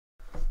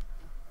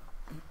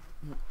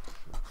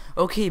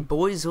Okay,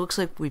 boys, looks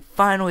like we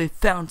finally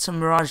found some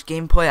Mirage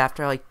gameplay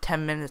after like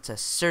 10 minutes of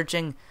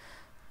searching.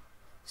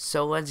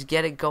 So let's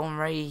get it going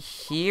right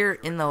here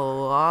in the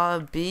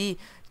lobby.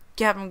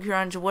 Captain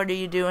Crunch, what are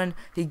you doing?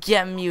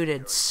 Get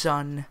muted,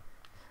 son.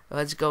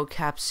 Let's go.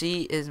 Cap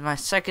C is my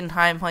second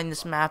time playing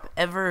this map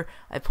ever.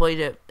 I played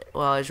it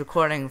while I was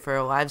recording for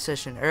a live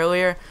session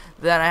earlier.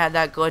 Then I had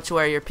that glitch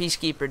where your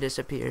Peacekeeper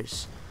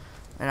disappears.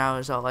 And I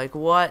was all like,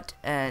 what?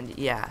 And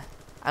yeah,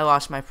 I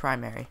lost my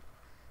primary.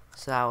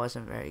 So that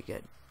wasn't very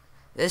good.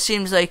 This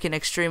seems like an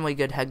extremely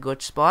good head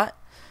glitch spot.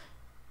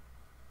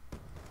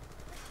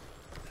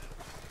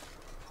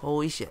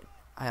 Holy shit.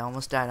 I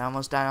almost died, I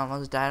almost died, I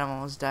almost died, I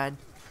almost died.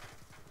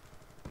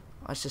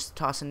 Let's just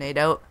toss a nade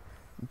out.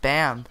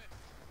 Bam.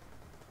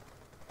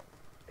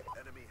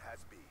 Enemy has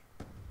B.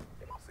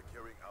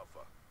 Securing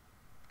Alpha.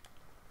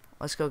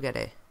 Let's go get A.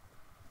 A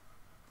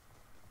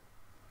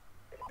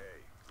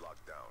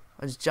locked down.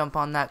 Let's jump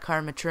on that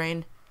karma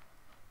train.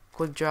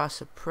 Quick draw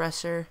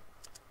suppressor.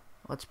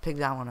 Let's pick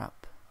that one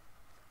up.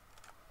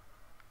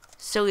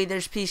 Silly,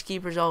 there's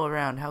Peacekeepers all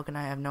around. How can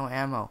I have no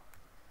ammo?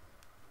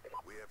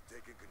 We have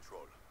taken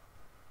control.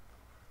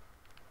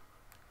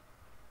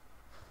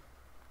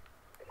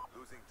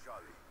 Losing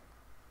Charlie.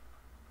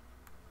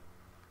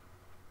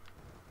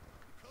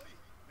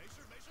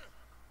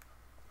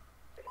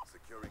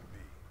 Securing B.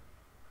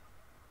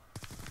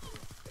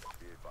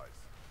 Be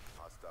advised.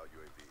 Hostile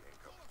UAV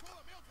incoming.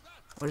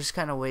 We're just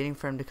kind of waiting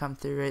for him to come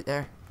through right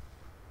there.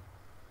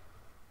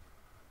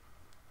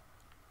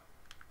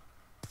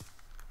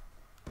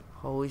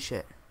 Holy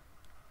shit.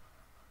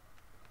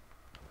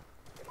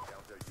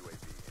 Counter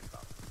UAV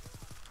inbound.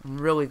 I'm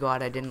really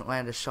glad I didn't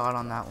land a shot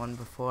on that one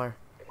before.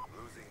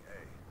 Losing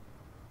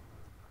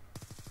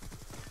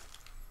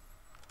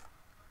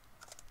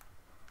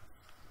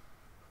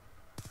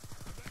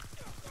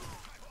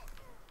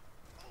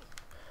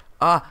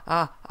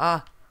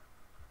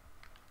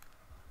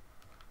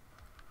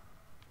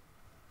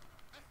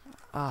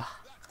A.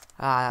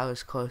 That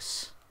was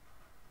close.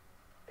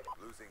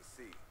 Losing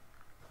C.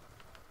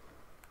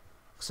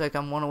 Looks like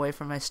I'm one away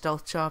from my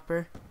stealth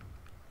chopper.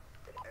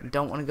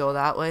 Don't want to go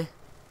that way.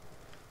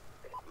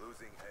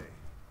 Losing A.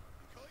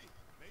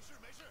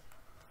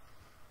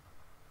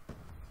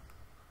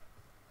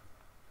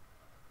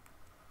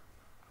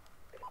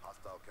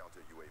 Hostile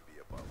counter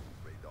UAV above.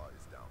 Radar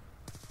is down.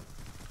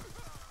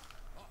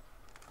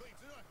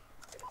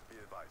 Be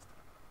advised.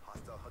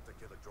 Hostile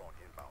hunter-killer drone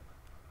inbound.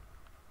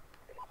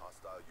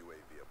 Hostile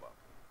UAV above.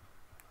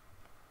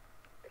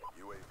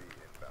 UAV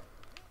inbound.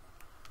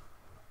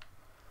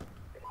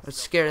 Let's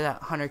scare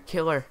that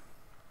hunter-killer.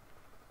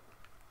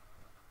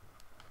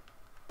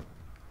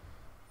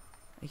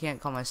 I can't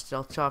call my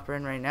stealth chopper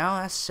in right now.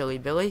 That's silly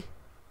Billy.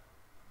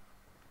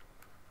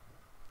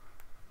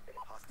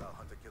 Hostile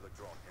hunter-killer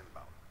drone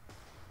inbound.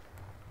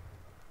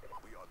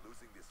 We are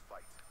losing this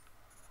fight.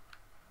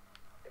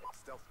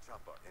 Stealth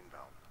chopper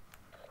inbound.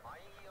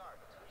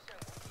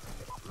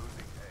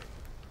 Losing A.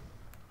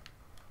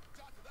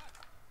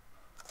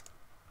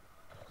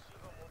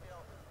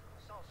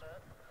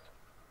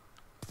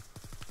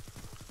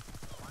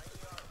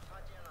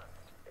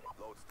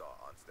 Lodestar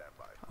on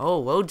standby. Oh,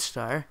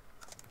 Lodestar.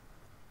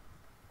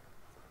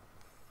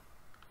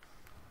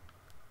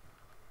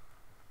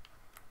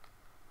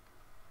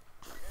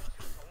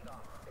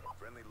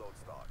 Friendly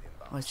Lodestar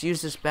inbound. Let's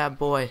use this bad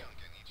boy.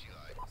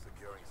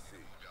 Securing C.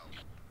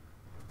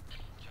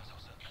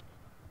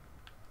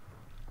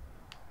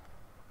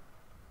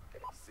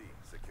 C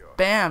secure.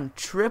 Bam!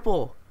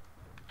 Triple!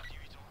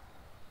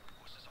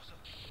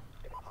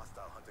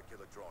 Hostile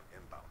hunter-killer drone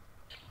inbound.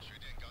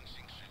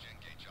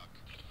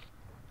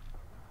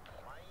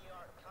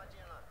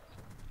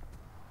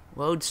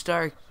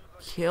 Lodestar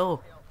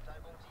kill.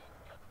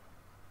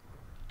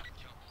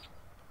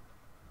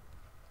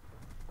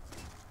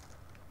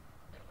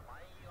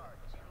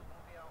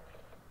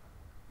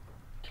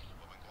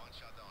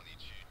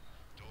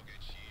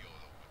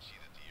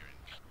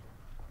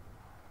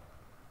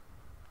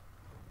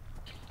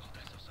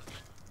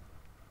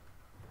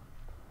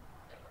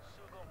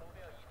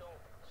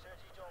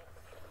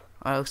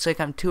 Looks like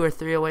I'm 2 or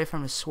 3 away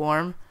from a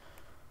swarm.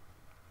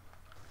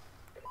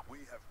 We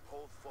have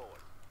pulled forward.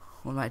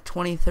 With my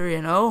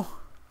 23-0.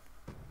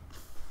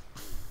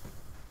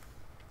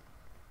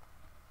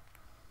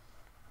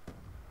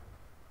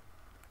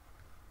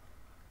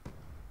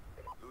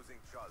 Losing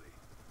Charlie.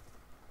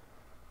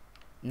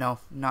 No,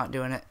 not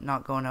doing it.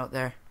 Not going out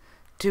there.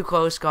 Too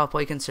close. Gotta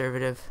play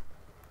conservative.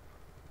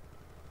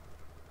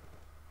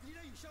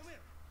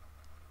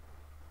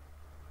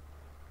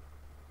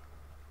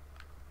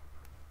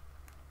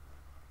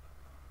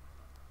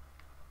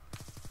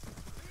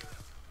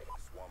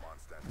 Swarm on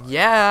standby.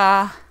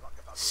 Yeah.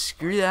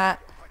 Screw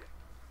that.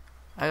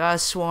 I got a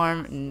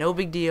swarm. No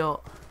big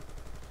deal.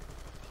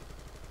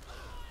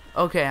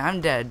 Okay, I'm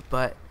dead,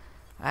 but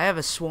I have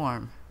a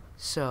swarm.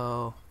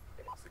 So,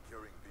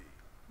 Securing B.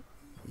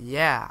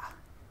 yeah.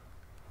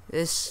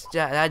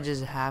 That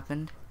just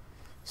happened.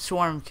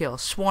 Swarm kill.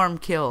 Swarm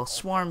kill.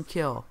 Swarm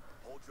kill.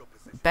 Hold your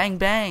position. Bang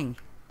bang.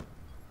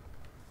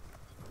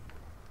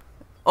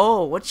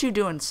 Oh, what you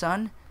doing,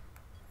 son?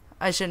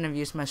 I shouldn't have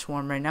used my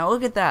swarm right now.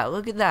 Look at that.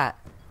 Look at that.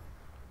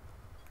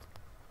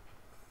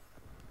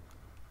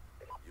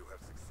 You have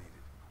succeeded.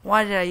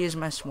 Why did I use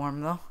my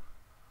swarm, though?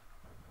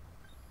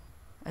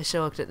 I should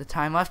have looked at the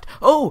time left.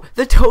 Oh,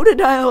 the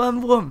Totodile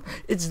emblem!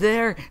 It's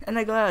there, and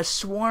I got a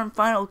swarm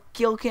final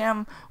kill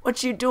cam.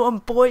 What you doing,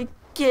 boy?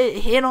 Get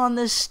hit on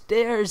the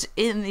stairs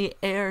in the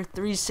air.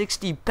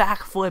 360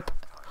 backflip.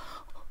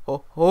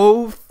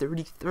 Oh,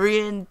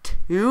 33 and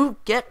 2.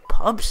 Get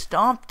pub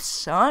stomped,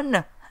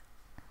 son.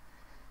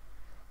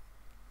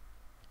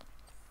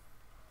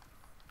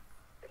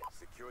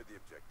 Secure the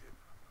objective.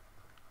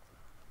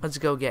 Let's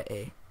go get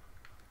A.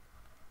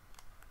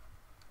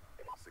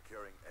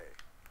 Securing A.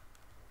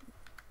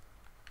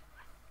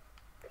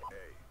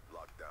 A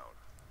locked down.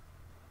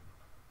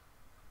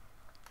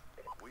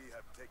 We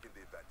have taken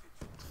the advantage.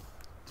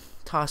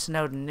 Tossing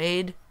out an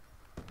nade.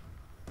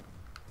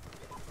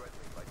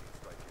 Friendly lightning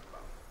strike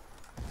inbound.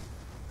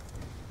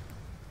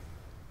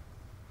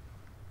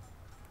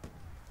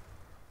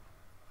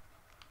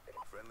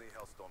 Friendly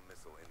Hellstorm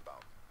missile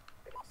inbound.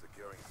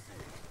 Securing C.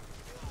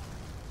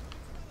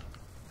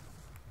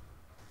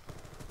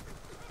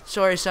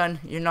 Sorry, son.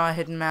 You're not a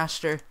hidden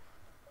master.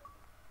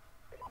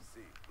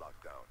 C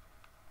locked down.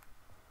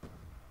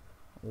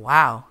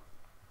 Wow.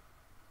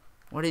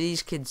 What are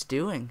these kids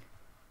doing?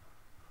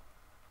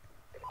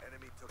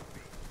 Enemy took B.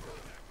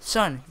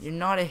 Son, you're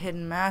not a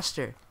hidden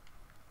master.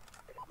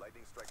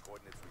 Lightning strike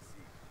coordinates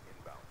received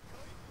inbound.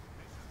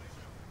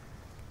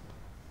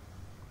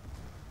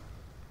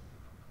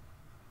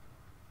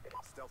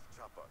 Stealth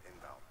chopper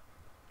inbound.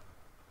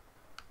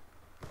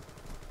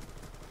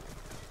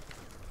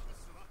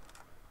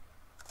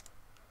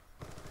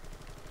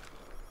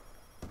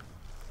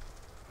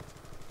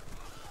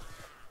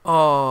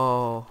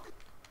 Oh,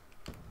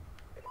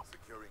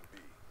 Securing B.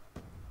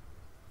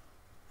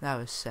 that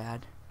was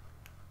sad.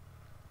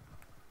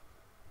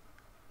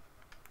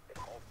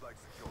 All flags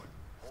secured.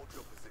 Hold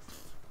your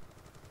positions.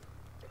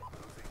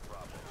 Losing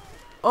Bravo.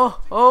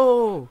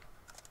 Oh.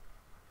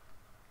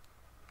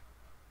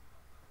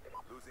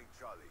 Losing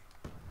Charlie.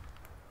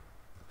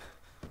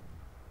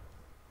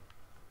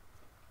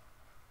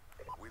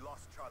 We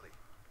lost Charlie.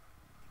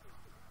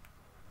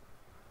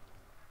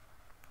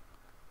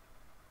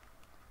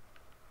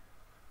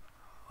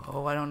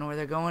 Oh, I don't know where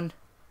they're going.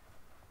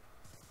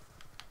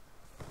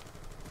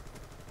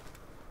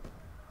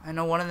 I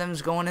know one of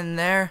them's going in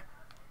there.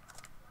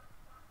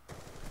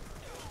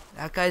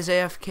 That guy's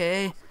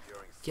AFK.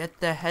 Securing C. Get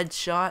the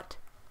headshot.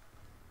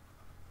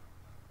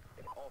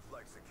 All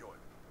flags secured.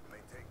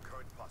 Maintain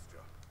current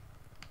posture.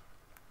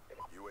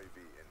 UAV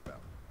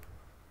inbound.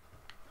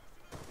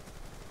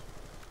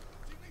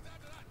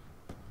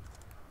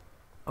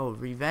 Oh,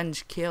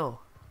 revenge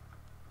kill.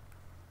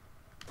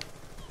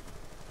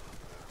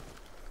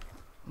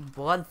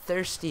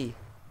 Bloodthirsty.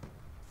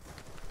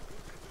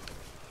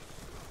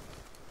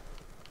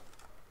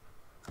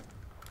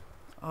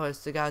 Oh,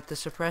 it's the guy with the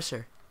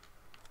suppressor.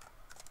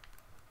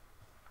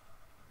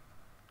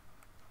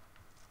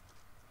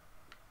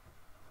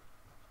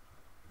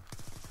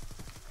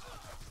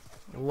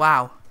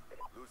 Wow.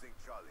 Losing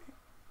Charlie.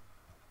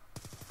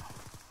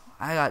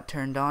 I got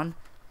turned on.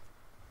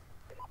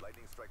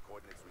 Lightning strike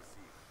coordinates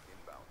received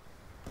inbound.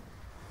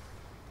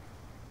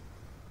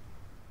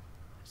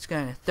 Just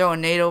gonna throw a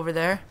nade over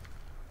there.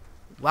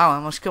 Wow, I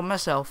almost killed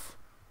myself.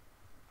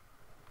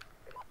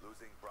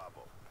 Losing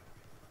Bravo.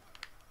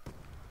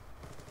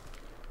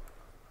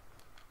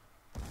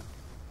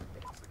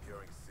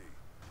 Securing C.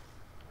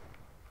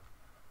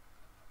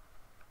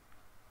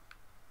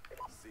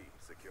 C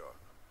secure.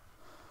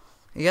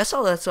 I guess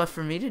all that's left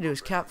for me to do is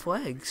cap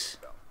flags.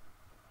 Inbound.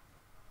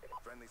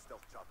 Friendly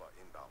stealth chopper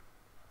inbound.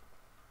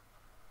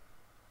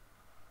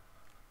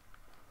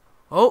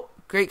 Oh,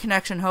 great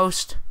connection,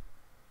 host.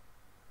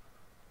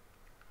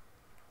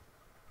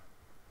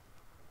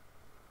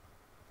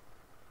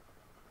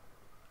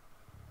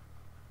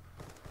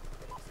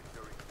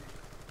 Securing B.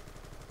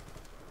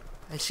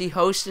 I see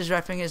host is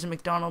repping his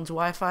McDonald's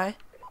Wi-Fi.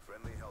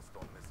 Friendly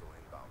Hellstorm missile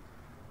inbound.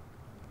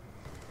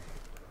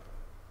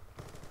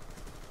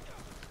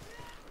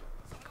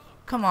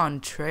 Come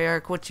on,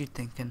 Treyarch, what you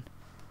thinking?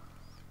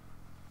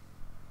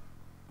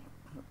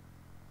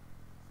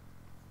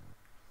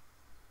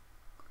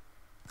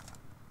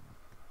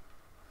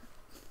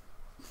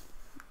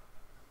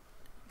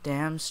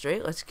 Damn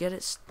straight, let's get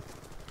it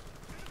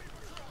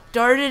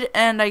started,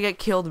 and I get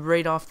killed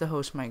right off the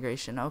host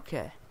migration.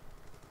 Okay.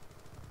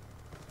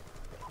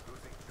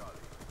 Losing Charlie.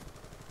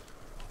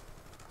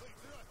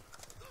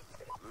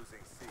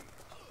 Losing C.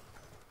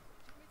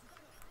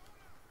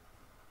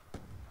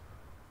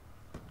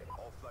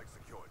 All flags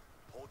secured.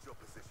 Hold your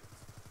positions.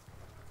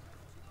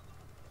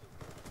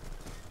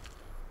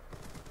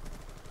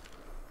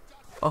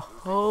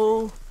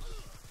 Oh.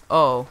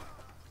 Oh.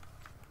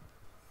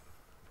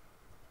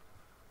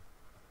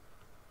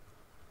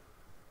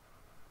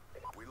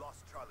 We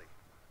lost Charlie.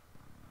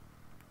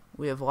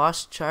 We have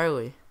lost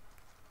Charlie.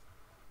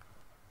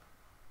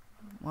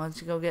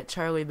 Let's go get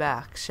Charlie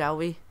back, shall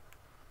we?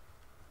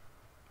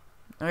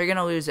 And we're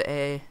gonna lose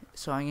A,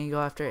 so I'm gonna go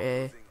after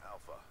A. Losing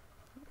Alpha.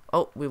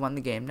 Oh, we won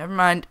the game. Never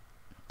mind.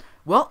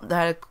 Well,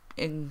 that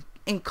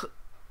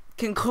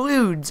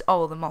concludes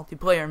all the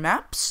multiplayer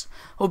maps.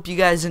 Hope you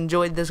guys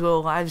enjoyed this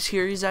little live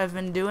series I've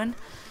been doing.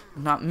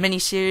 Not mini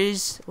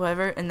series,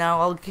 whatever. And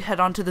now I'll head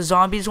on to the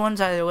zombies ones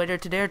either later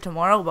today or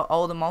tomorrow. But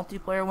all the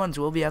multiplayer ones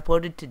will be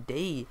uploaded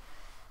today.